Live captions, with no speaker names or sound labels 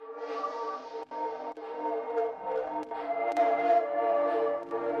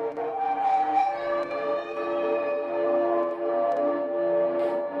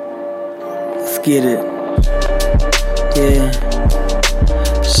get it. Yeah.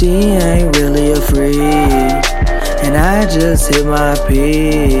 She ain't really a freak, and I just hit my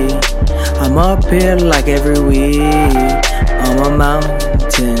peak. I'm up here like every week, on my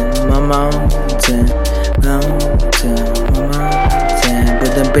mountain, my mountain, mountain, my mountain.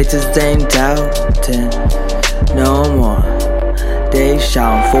 But them bitches ain't doubting no more. They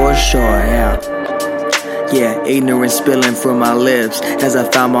shoutin' for sure, yeah. Yeah, ignorance spilling from my lips as I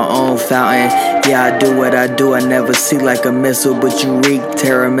found my own fountain. Yeah, I do what I do, I never see like a missile, but you reek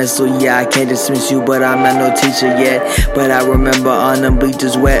terror missile. Yeah, I can't dismiss you, but I'm not no teacher yet. But I remember on them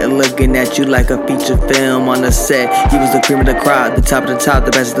bleachers wet, looking at you like a feature film on the set. You was the cream of the crop, the top of the top,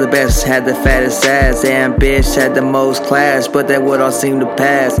 the best of the best. Had the fattest ass, and bitch had the most class, but that would all seem to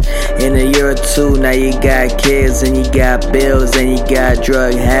pass in a year or two. Now you got kids, and you got bills, and you got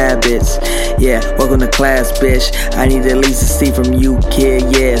drug habits. Yeah, welcome to class, bitch. I need at least a C from you,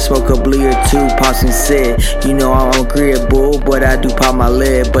 kid. Yeah, smoke a blee or two, pop some Sid. You know I'm agreeable, but I do pop my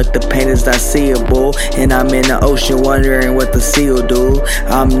lid. But the pain is not seeable, and I'm in the ocean wondering what the seal do.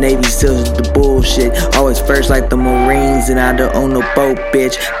 I'm Navy SEALs with the bullshit, always first like the Marines, and I don't own no boat,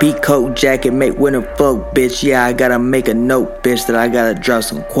 bitch. Beat coat jacket, make winter float, bitch. Yeah, I gotta make a note, bitch, that I gotta drop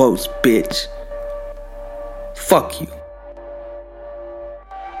some quotes, bitch. Fuck you.